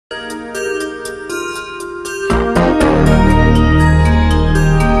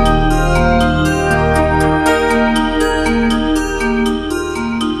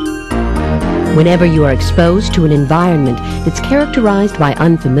Whenever you are exposed to an environment that's characterized by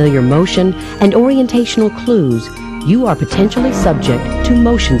unfamiliar motion and orientational clues, you are potentially subject to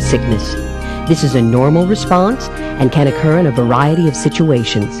motion sickness. This is a normal response and can occur in a variety of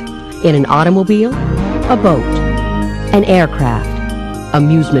situations. In an automobile, a boat, an aircraft,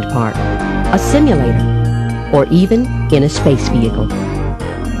 amusement park, a simulator, or even in a space vehicle.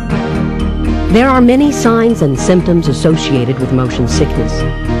 There are many signs and symptoms associated with motion sickness.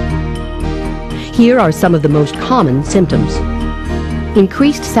 Here are some of the most common symptoms: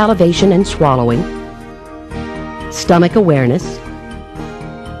 increased salivation and swallowing, stomach awareness,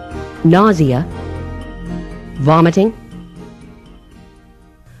 nausea, vomiting,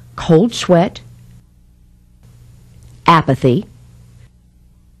 cold sweat, apathy,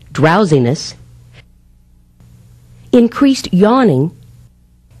 drowsiness, increased yawning,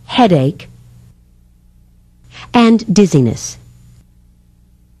 headache, and dizziness.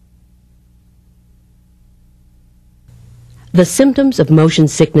 The symptoms of motion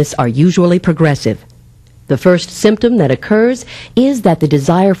sickness are usually progressive. The first symptom that occurs is that the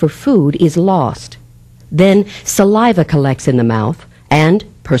desire for food is lost. Then saliva collects in the mouth and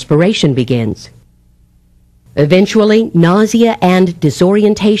perspiration begins. Eventually, nausea and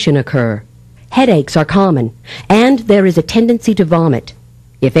disorientation occur. Headaches are common, and there is a tendency to vomit.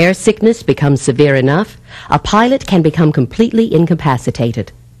 If air sickness becomes severe enough, a pilot can become completely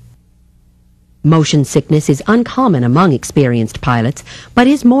incapacitated. Motion sickness is uncommon among experienced pilots, but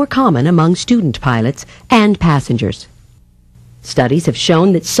is more common among student pilots and passengers. Studies have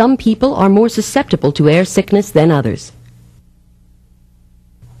shown that some people are more susceptible to air sickness than others.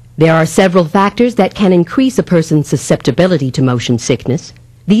 There are several factors that can increase a person's susceptibility to motion sickness.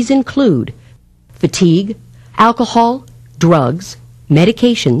 These include fatigue, alcohol, drugs,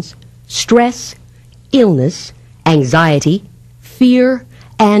 medications, stress, illness, anxiety, fear,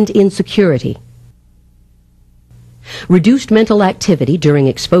 and insecurity. Reduced mental activity during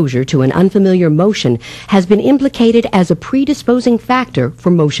exposure to an unfamiliar motion has been implicated as a predisposing factor for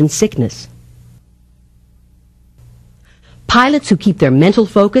motion sickness. Pilots who keep their mental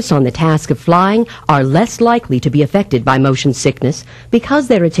focus on the task of flying are less likely to be affected by motion sickness because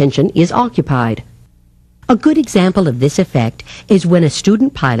their attention is occupied. A good example of this effect is when a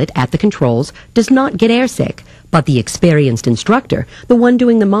student pilot at the controls does not get airsick, but the experienced instructor, the one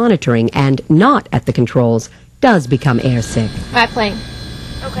doing the monitoring and not at the controls, does become airsick. Plane.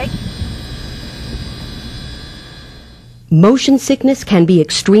 Okay. Motion sickness can be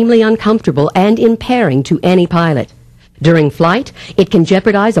extremely uncomfortable and impairing to any pilot. During flight, it can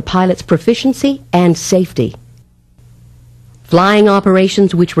jeopardize a pilot's proficiency and safety. Flying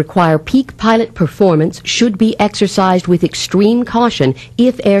operations which require peak pilot performance should be exercised with extreme caution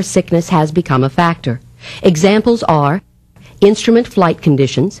if air sickness has become a factor. Examples are instrument flight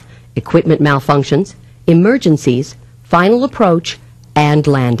conditions, equipment malfunctions, emergencies, final approach, and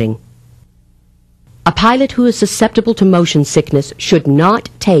landing. A pilot who is susceptible to motion sickness should not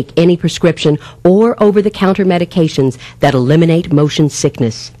take any prescription or over-the-counter medications that eliminate motion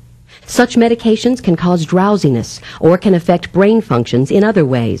sickness. Such medications can cause drowsiness or can affect brain functions in other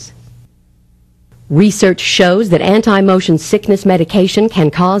ways. Research shows that anti-motion sickness medication can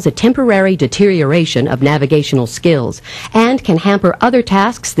cause a temporary deterioration of navigational skills and can hamper other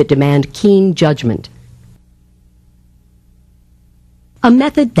tasks that demand keen judgment. A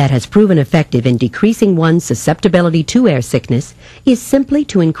method that has proven effective in decreasing one's susceptibility to air sickness is simply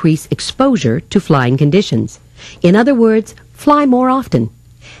to increase exposure to flying conditions. In other words, fly more often.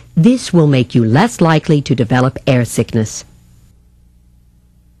 This will make you less likely to develop air sickness.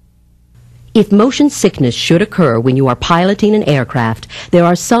 If motion sickness should occur when you are piloting an aircraft, there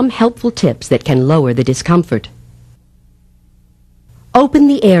are some helpful tips that can lower the discomfort. Open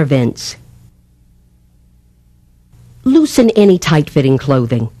the air vents. Loosen any tight-fitting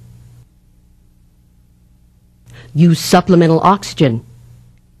clothing. Use supplemental oxygen.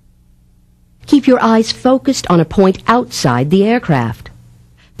 Keep your eyes focused on a point outside the aircraft.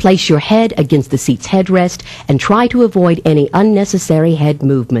 Place your head against the seat's headrest and try to avoid any unnecessary head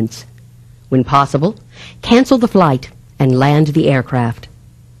movements. When possible, cancel the flight and land the aircraft.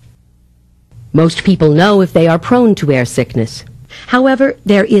 Most people know if they are prone to air sickness. However,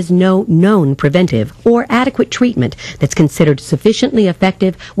 there is no known preventive or adequate treatment that's considered sufficiently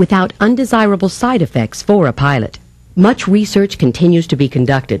effective without undesirable side effects for a pilot. Much research continues to be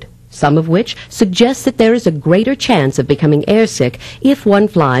conducted, some of which suggests that there is a greater chance of becoming airsick if one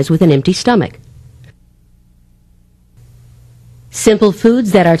flies with an empty stomach. Simple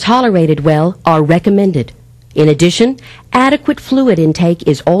foods that are tolerated well are recommended. In addition, adequate fluid intake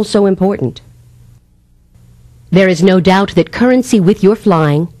is also important. There is no doubt that currency with your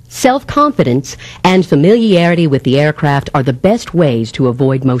flying, Self-confidence and familiarity with the aircraft are the best ways to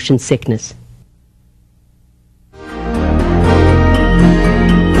avoid motion sickness.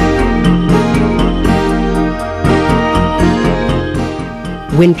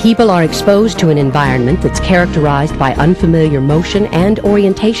 When people are exposed to an environment that's characterized by unfamiliar motion and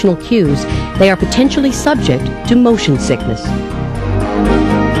orientational cues, they are potentially subject to motion sickness.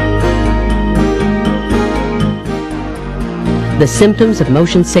 The symptoms of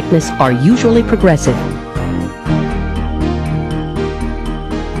motion sickness are usually progressive.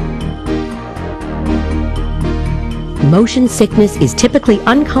 Motion sickness is typically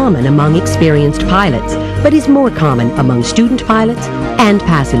uncommon among experienced pilots, but is more common among student pilots and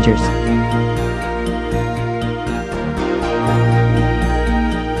passengers.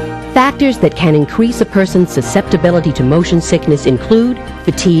 Factors that can increase a person's susceptibility to motion sickness include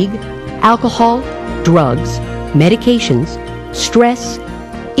fatigue, alcohol, drugs, medications, stress,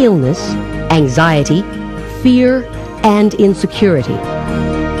 illness, anxiety, fear, and insecurity.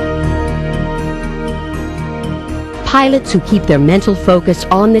 Pilots who keep their mental focus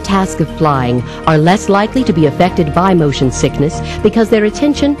on the task of flying are less likely to be affected by motion sickness because their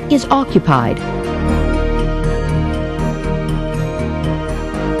attention is occupied.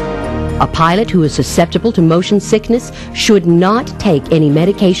 A pilot who is susceptible to motion sickness should not take any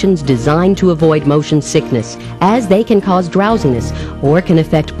medications designed to avoid motion sickness, as they can cause drowsiness or can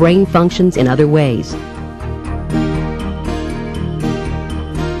affect brain functions in other ways.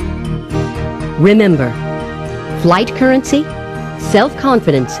 Remember, flight currency,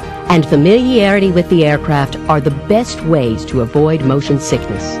 self-confidence, and familiarity with the aircraft are the best ways to avoid motion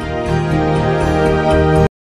sickness.